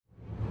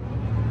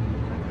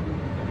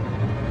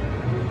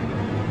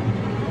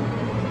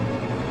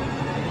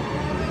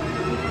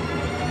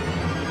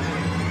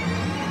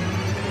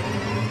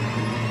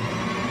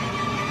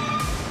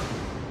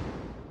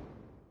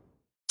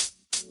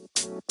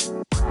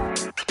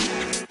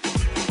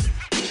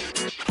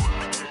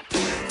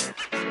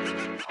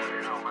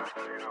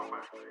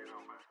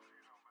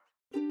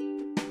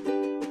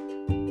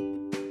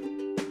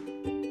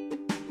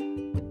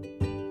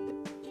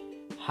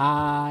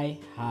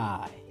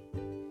Hi.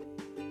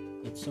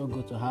 It's so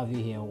good to have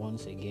you here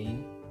once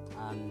again.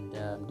 And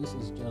this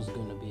is just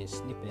going to be a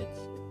snippet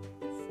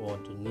for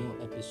the new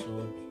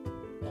episode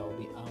that will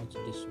be out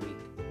this week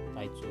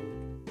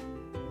titled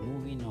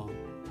Moving On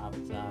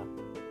After a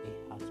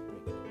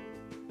Heartbreak.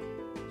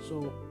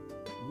 So,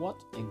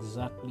 what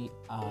exactly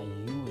are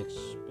you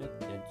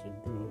expected to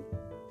do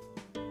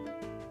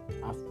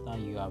after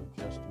you have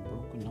just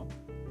broken up?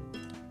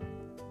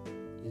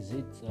 Is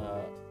it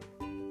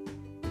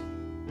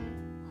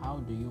how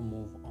do you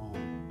move on?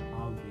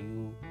 How do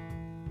you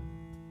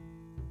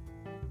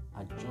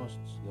adjust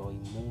your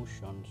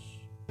emotions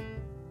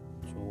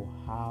to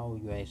how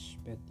you are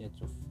expected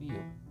to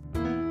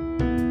feel?